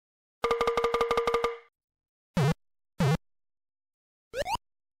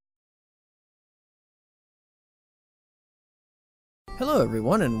Hello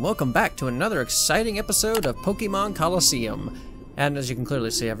everyone, and welcome back to another exciting episode of Pokémon Colosseum. And as you can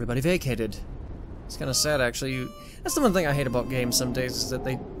clearly see, everybody vacated. It's kind of sad, actually. That's the one thing I hate about games some days, is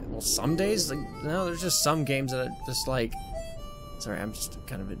that some days, no, there's just some games that are just like... Sorry, I'm just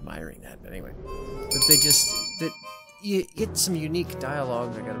kind of admiring that, but anyway. That you get some unique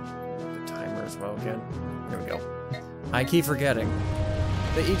dialogue. I gotta put the timer as well again. There we go. I keep forgetting.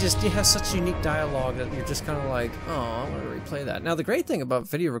 But you have such unique dialogue that you're just kind of like, oh, I want to replay that. Now, the great thing about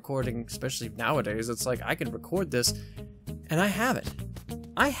video recording, especially nowadays, it's like I can record this, and I have it.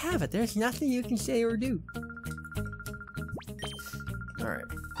 I have it. There's nothing you can say or do. Alright.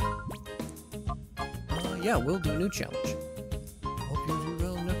 Yeah, we'll do a new challenge. Hope you do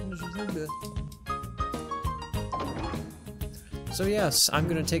well, nothing is rude. So yes, I'm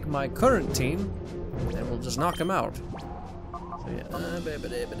going to take my current team, and we'll just knock them out. Yeah.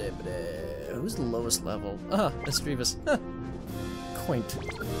 Who's the lowest level? Ah, Estrivus. Quaint.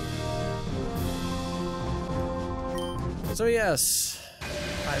 So yes,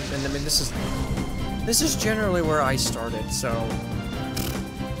 I mean this is generally where I started. So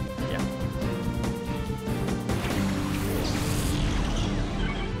yeah.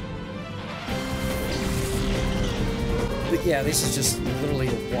 But yeah, this is just literally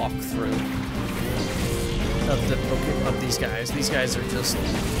a walkthrough of these guys. These guys are just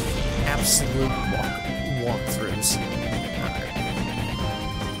absolute walkthroughs.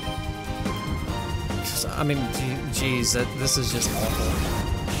 I mean, geez, this is just awful.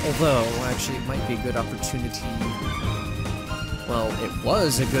 Although, actually, it might be a good opportunity. Well, it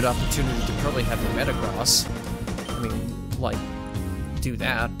was a good opportunity to probably have the Metagross. I mean, like, do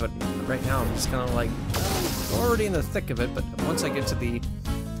that. But right now, I'm just kind of like already in the thick of it. But once I get to the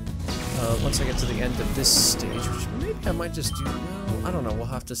end of this stage, which maybe I might just do, well, I don't know, we'll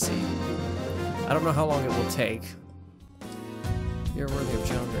have to see. I don't know how long it will take. You're worthy of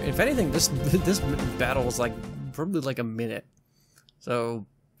challenger. If anything, this battle was like, probably like a minute. So,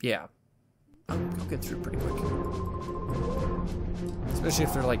 yeah. I'll get through pretty quick. Especially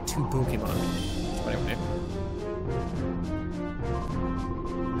if they're like 2 Pokemon. So anyway.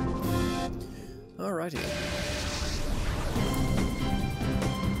 Alrighty.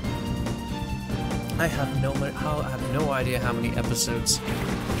 I have no idea how many episodes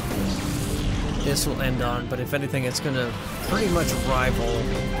this will end on, but if anything, it's gonna pretty much rival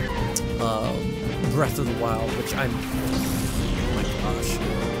Breath of the Wild, which I'm... Oh my gosh.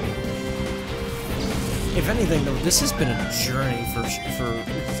 If anything, though, this has been a journey for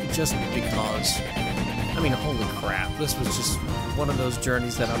just because... I mean, holy crap, this was just one of those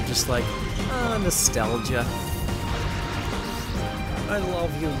journeys that I'm just like, nostalgia. I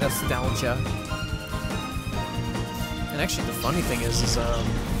love you, nostalgia. And actually, the funny thing is I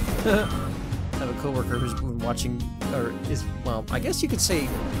have a coworker who's been watching, or is, well, I guess you could say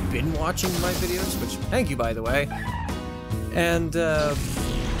been watching my videos, which, thank you, by the way. And,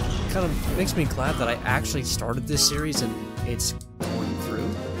 kind of makes me glad that I actually started this series and it's going through.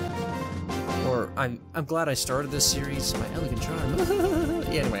 Or, I'm glad I started this series, my elegant charm.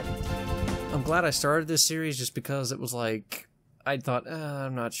 Yeah, anyway. I'm glad I started this series just because it was like... I thought,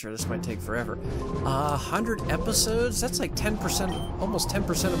 I'm not sure, this might take forever. 100 episodes? That's like 10%, almost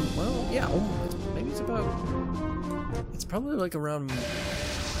 10% of, well, yeah, maybe it's about, it's probably like around,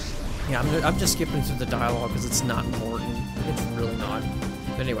 yeah, I'm just skipping through the dialogue because it's not important. It's really not.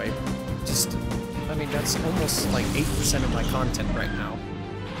 But anyway, just, I mean, that's almost like 8% of my content right now.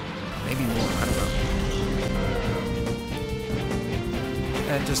 Maybe more, I don't know.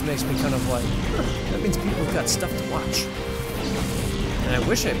 And it just makes me kind of like, that means people have got stuff to watch. And I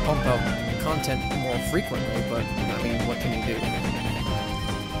wish I'd pump out content more frequently, but, I mean, what can you do?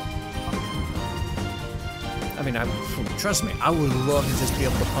 I mean, trust me, I would love to just be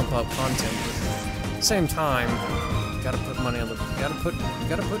able to pump out content. At the same time, gotta put money on the, gotta put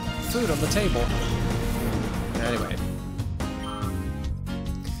food on the table. Anyway.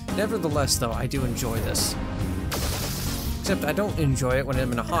 Nevertheless, though, I do enjoy this. Except I don't enjoy it when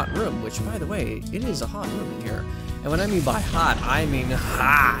I'm in a hot room, which, by the way, it is a hot room in here. And when I mean by hot, I mean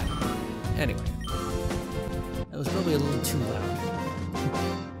hot! Anyway. That was probably a little too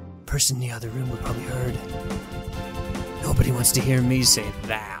loud. Person in the other room would probably heard. Nobody wants to hear me say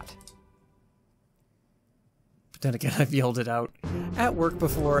that. But then again, I've yelled it out at work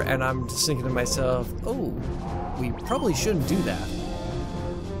before, and I'm just thinking to myself, oh, we probably shouldn't do that.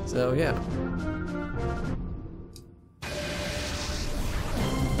 So, yeah.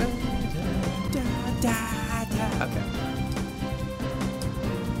 Okay.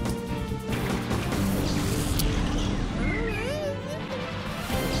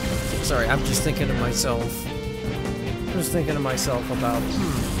 Sorry, I'm just thinking to myself, was thinking to myself about,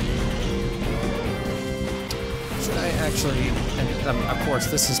 should I actually, and of course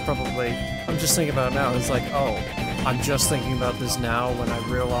this is probably, I'm just thinking about it now, it's like, oh, I'm just thinking about this now when I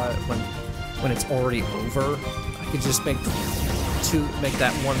realize, when it's already over, I could just make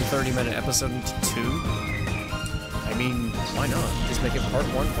that one 30-minute episode into 2. I mean, why not? Just make it part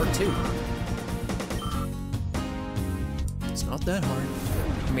 1, part 2. It's not that hard.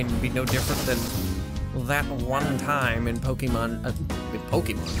 I mean, it'd be no different than that one time in Batman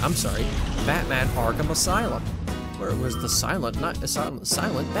Arkham Asylum, where it was the silent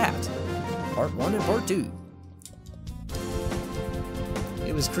bat, part 1 and part 2.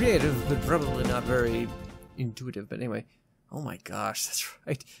 It was creative, but probably not very intuitive, but anyway. Oh my gosh, that's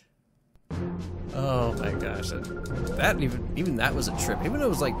right. Oh my gosh, that even that was a trip. Even though it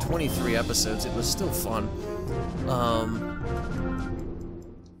was like 23 episodes, it was still fun.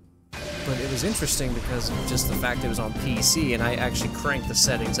 But it was interesting because of just the fact it was on PC, and I actually cranked the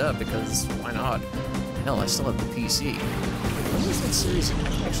settings up because why not? Hell, I still have the PC. When was that series? I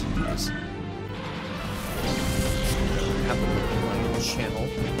can actually do this. Have a look at my channel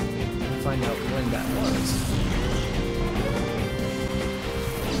and find out when that was.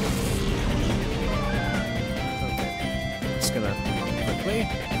 Just gonna quickly.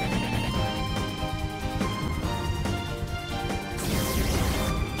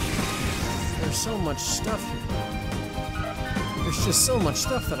 There's so much stuff here. There's just so much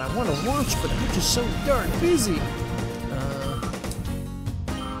stuff that I want to watch, but I'm just so darn busy.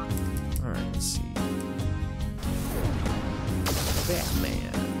 Alright, let's see.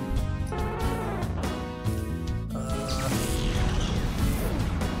 Batman.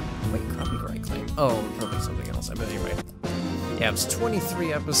 Wait, copyright claim. Oh, probably something else. But anyway. Yeah, it was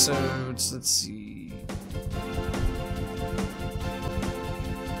 23 episodes. Let's see.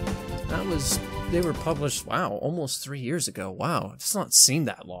 That was... They were published, wow, almost 3 years ago. Wow, it's not seemed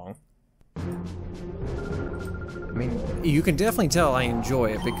that long. I mean, you can definitely tell I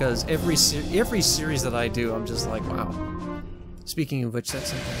enjoy it because every series that I do, I'm just like, wow. Speaking of which,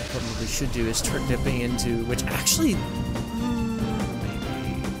 that's something I probably should do, is start dipping into, which actually,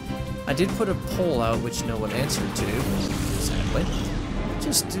 maybe... I did put a poll out, which no one answered to, sadly.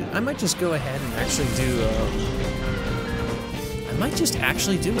 I might just go ahead and actually do, I might just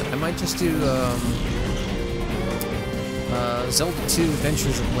actually do it. I might just do, Zelda 2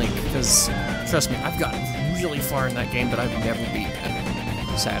 Adventures of Link, because, trust me, I've gotten really far in that game, but I've never beaten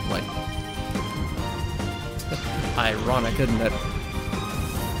it, sadly. Ironic, isn't it?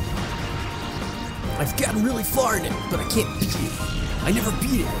 I've gotten really far in it, but I can't beat it. I never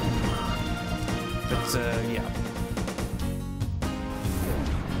beat it. But, yeah.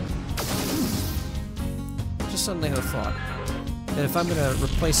 Just suddenly had a thought. And if I'm gonna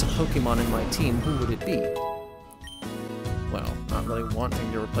replace a Pokemon in my team, who would it be? Well, not really wanting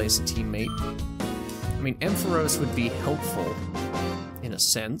to replace a teammate. I mean, Ampharos would be helpful, in a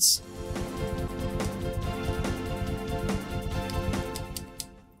sense.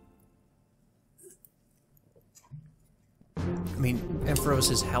 I mean,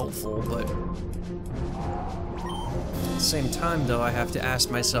 Ampharos is helpful, but... At the same time, though, I have to ask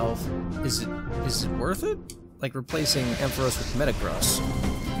myself, is it worth it? Like replacing Ampharos with Metagross.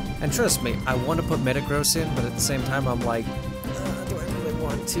 And trust me, I want to put Metagross in, but at the same time I'm like, do I really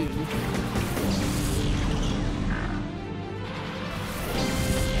want to?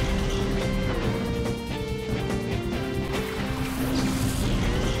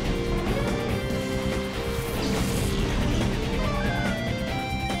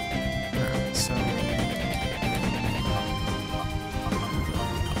 Alright, so...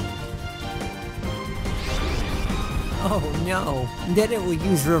 Oh no, then it will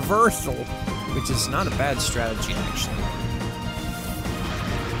use reversal, which is not a bad strategy actually.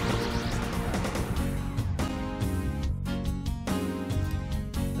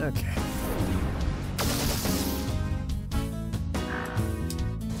 Okay.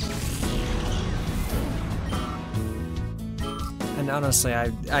 And honestly,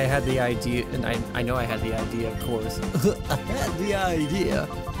 I had the idea, and I know I had the idea, of course. I had the idea.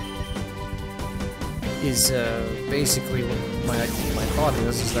 Is basically what my thought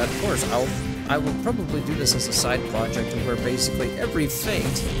is that of course I will probably do this as a side project where basically every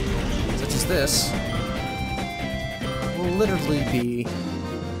feint, such as this, will literally be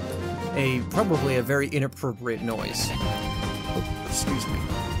probably a very inappropriate noise. Oh, excuse me.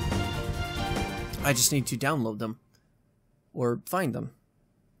 I just need to download them, or find them,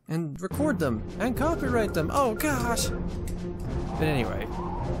 and record them, and copyright them. Oh gosh! But anyway.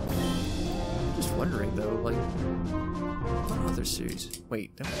 Wondering wondering though, like, what other series?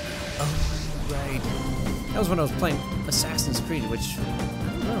 Wait, oh right, that was when I was playing Assassin's Creed, which I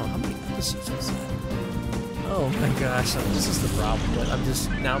don't know how many episodes was that. Oh my gosh, this is the problem. That I'm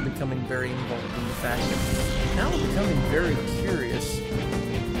just now becoming very involved in the fact that now I'm becoming very curious.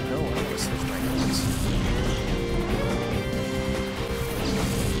 No, I'm gonna switch my guns.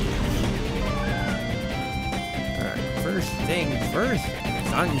 Alright, first thing first,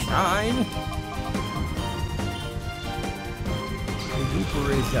 sunshine. The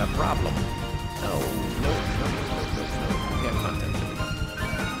Reaper is a problem. Oh, no. We have content.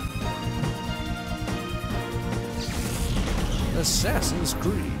 Assassin's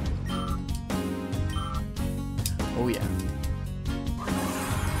Creed. Oh yeah.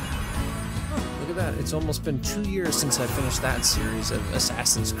 Look at that. It's almost been 2 years since I finished that series of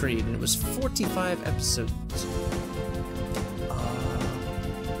Assassin's Creed, and it was 45 episodes.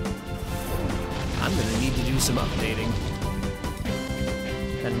 I'm gonna need to do some updating.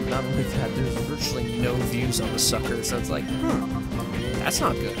 And not only that, there's virtually no views on the sucker, so it's like, that's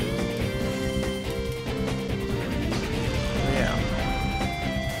not good. Yeah.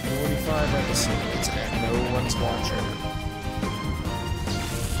 45 episodes and no one's watching.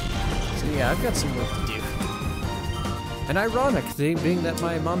 So yeah, I've got some work to do. And ironic being that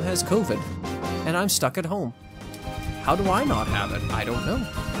my mom has COVID, and I'm stuck at home. How do I not have it? I don't know.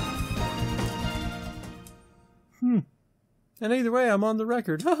 And either way, I'm on the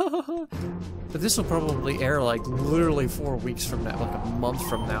record. But this will probably air like literally 4 weeks from now, like a month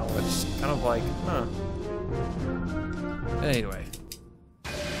from now, which is kind of like, Anyway.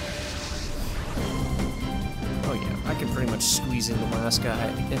 Oh yeah, I can pretty much squeeze in the last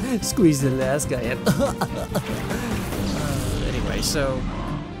guy. Squeeze the last guy in. Anyway, so...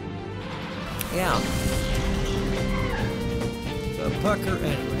 yeah. So Pucker,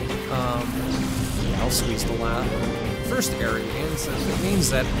 anyway. Yeah, I'll squeeze the first area in, so it means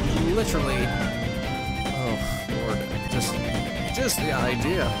that literally... oh, Lord. Just the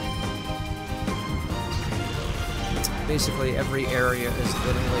idea. Basically, every area is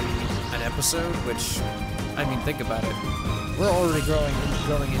literally an episode, which, I mean, think about it. We're already going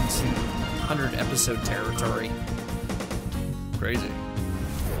into 100 episode territory. Crazy.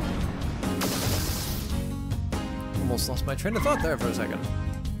 Almost lost my train of thought there for a second.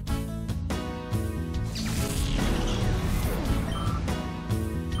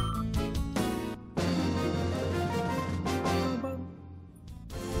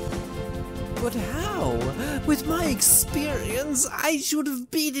 But how? With my experience, I should have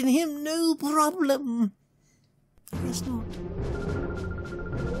beaten him no problem. I guess not.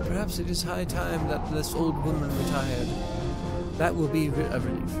 Perhaps it is high time that this old woman retired. That will be a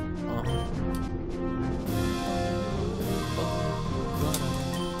relief.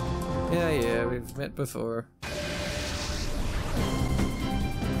 Yeah, we've met before.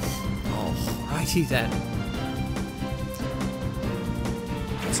 Alrighty then.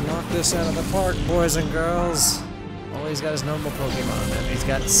 Let's knock this out of the park, boys and girls. All he's got is normal Pokemon, and he's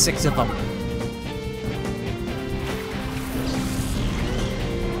got 6 of them.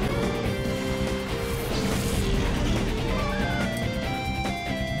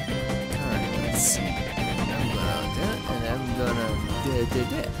 Alright, let's see. I'm gonna do it, and I'm gonna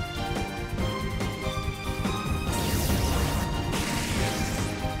do it.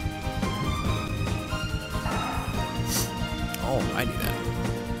 Alrighty then.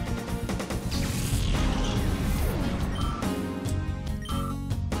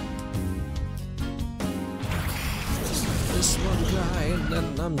 This one guy, and then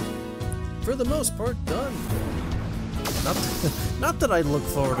I'm, for the most part, done. Not that I look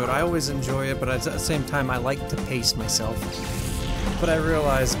forward to it. I always enjoy it, but at the same time, I like to pace myself. But I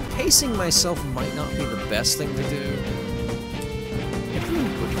realize pacing myself might not be the best thing to do. It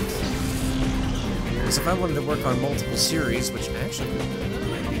really wouldn't. Because if I wanted to work on multiple series, which actually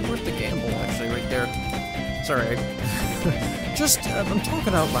might be worth the gamble, actually, right there. Sorry. Just, I'm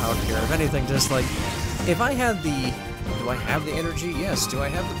talking out loud here. If anything, just like, if I had the... do I have the energy? Yes. Do I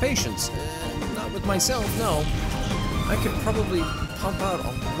have the patience? Not with myself, no. I could probably pump out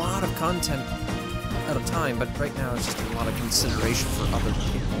a lot of content at a time, but right now it's just a lot of consideration for other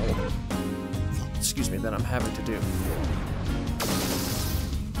people. Excuse me, that I'm having to do.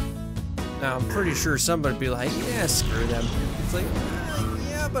 Now, I'm pretty sure somebody would be like, yeah, screw them. It's like,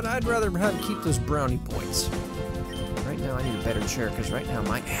 yeah, but I'd rather keep those brownie points. Right now I need a better chair, because right now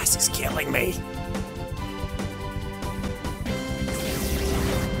my ass is killing me.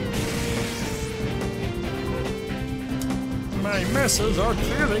 My messes are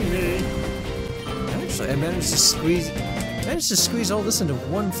killing me. Actually, I managed to squeeze... Managed to squeeze all this into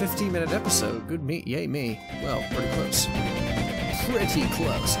one 15-minute episode. Good me, yay me. Well, pretty close. Pretty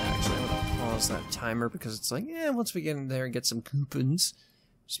close, actually. I'm gonna pause that timer because it's like, yeah, once we get in there and get some coupons.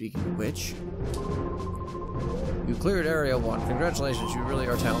 Speaking of which, you cleared Area 1. Congratulations, you really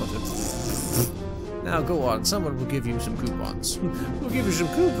are talented. Now go on, someone will give you some coupons. We'll give you some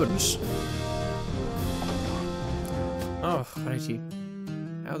coupons. Oh, righty.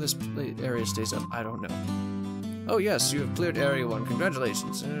 How this area stays up, I don't know. Oh yes, you have cleared Area 1.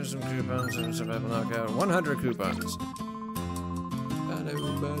 Congratulations. There's some coupons and survival knockout. 100 coupons.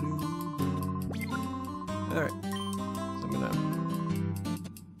 Alright.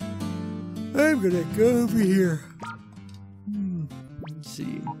 So I'm gonna go over here. Let's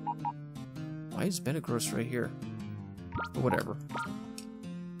see. Why is Metagross right here? But whatever.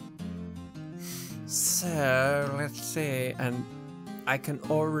 So let's see, and I can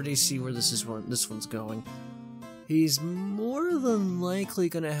already see where this one's going. He's more than likely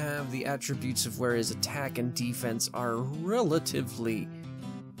gonna have the attributes of where his attack and defense are relatively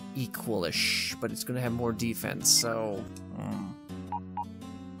equalish, but it's gonna have more defense, so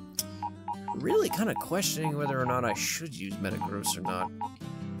really kind of questioning whether or not I should use Metagross or not.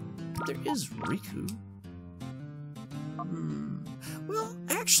 But there is Riku. Well,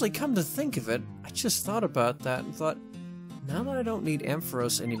 actually, come to think of it, I just thought about that and thought, now that I don't need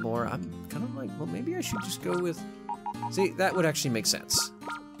Ampharos anymore, I'm kind of like, well, maybe I should just go with... See, that would actually make sense.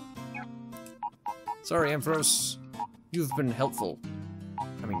 Sorry, Ampharos. You've been helpful.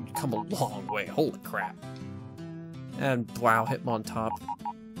 I mean, you've come a long way. Holy crap. And wow, Hitmon top.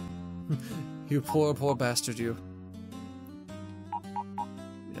 You poor, poor bastard, you.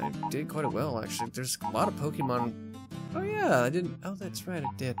 I did quite well, actually. There's a lot of Pokemon... Oh yeah, I didn't... Oh, that's right, I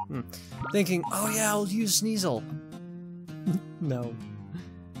did. Thinking, oh yeah, I'll use Sneasel. No.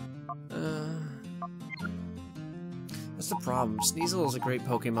 That's the problem. Sneasel is a great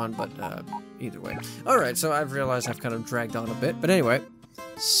Pokemon, but either way. Alright, so I've realized I've kind of dragged on a bit, but anyway.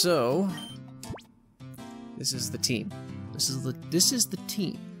 So... This is the team. This is the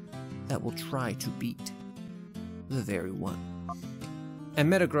team that will try to beat the very one.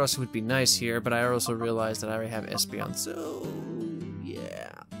 And Metagross would be nice here, but I also realized that I already have Espeon, so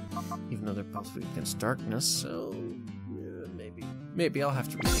yeah. Even though they're both weak against darkness, so maybe I'll have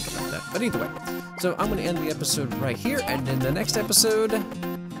to rethink about that. But either way, so I'm going to end the episode right here, and in the next episode,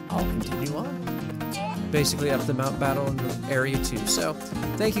 I'll continue on. Basically up the Mount Battle in Area 2. So,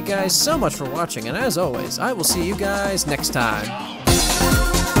 thank you guys so much for watching, and as always, I will see you guys next time.